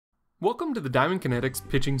Welcome to the Diamond Kinetics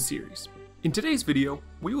Pitching Series. In today's video,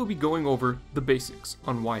 we will be going over the basics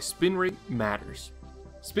on why spin rate matters.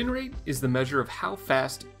 Spin rate is the measure of how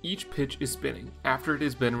fast each pitch is spinning after it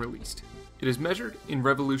has been released. It is measured in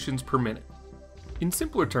revolutions per minute. In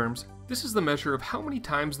simpler terms, this is the measure of how many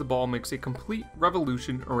times the ball makes a complete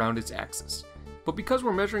revolution around its axis. But because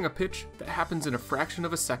we're measuring a pitch that happens in a fraction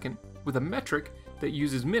of a second with a metric that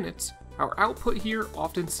uses minutes, our output here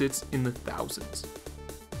often sits in the thousands.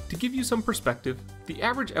 To give you some perspective, the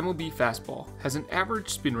average MLB fastball has an average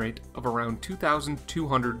spin rate of around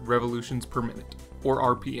 2,200 revolutions per minute,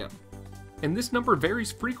 or RPM. And this number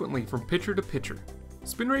varies frequently from pitcher to pitcher.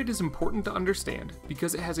 Spin rate is important to understand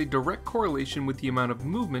because it has a direct correlation with the amount of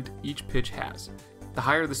movement each pitch has. The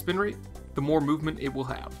higher the spin rate, the more movement it will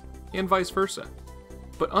have, and vice versa.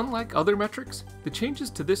 But unlike other metrics, the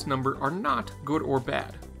changes to this number are not good or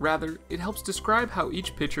bad. Rather, it helps describe how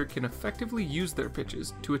each pitcher can effectively use their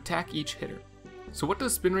pitches to attack each hitter. So what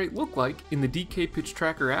does spin rate look like in the DK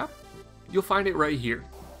PitchTracker app? You'll find it right here.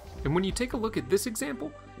 And when you take a look at this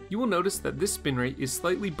example, you will notice that this spin rate is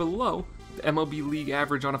slightly below the MLB league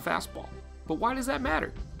average on a fastball. But why does that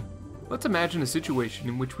matter? Let's imagine a situation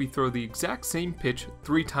in which we throw the exact same pitch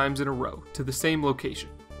 3 times in a row to the same location.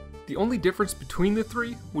 The only difference between the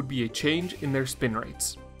three would be a change in their spin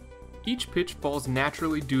rates. Each pitch falls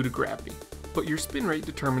naturally due to gravity, but your spin rate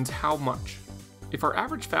determines how much. If our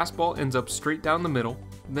average fastball ends up straight down the middle,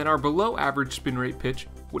 then our below average spin rate pitch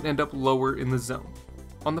would end up lower in the zone.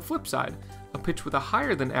 On the flip side, a pitch with a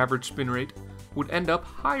higher than average spin rate would end up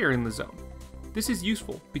higher in the zone. This is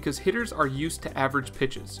useful because hitters are used to average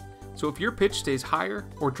pitches, so if your pitch stays higher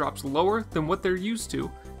or drops lower than what they're used to,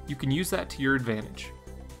 you can use that to your advantage.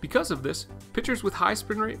 Because of this, pitchers with high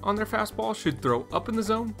spin rate on their fastball should throw up in the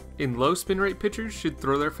zone, and low spin rate pitchers should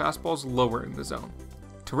throw their fastballs lower in the zone.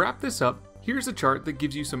 To wrap this up, here's a chart that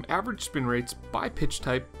gives you some average spin rates by pitch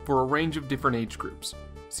type for a range of different age groups.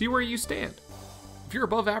 See where you stand. If you're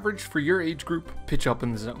above average for your age group, pitch up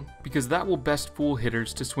in the zone, because that will best fool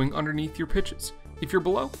hitters to swing underneath your pitches. If you're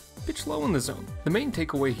below, pitch low in the zone. The main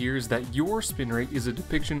takeaway here is that your spin rate is a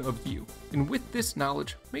depiction of you, and with this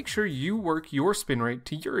knowledge, make sure you work your spin rate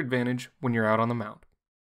to your advantage when you're out on the mound.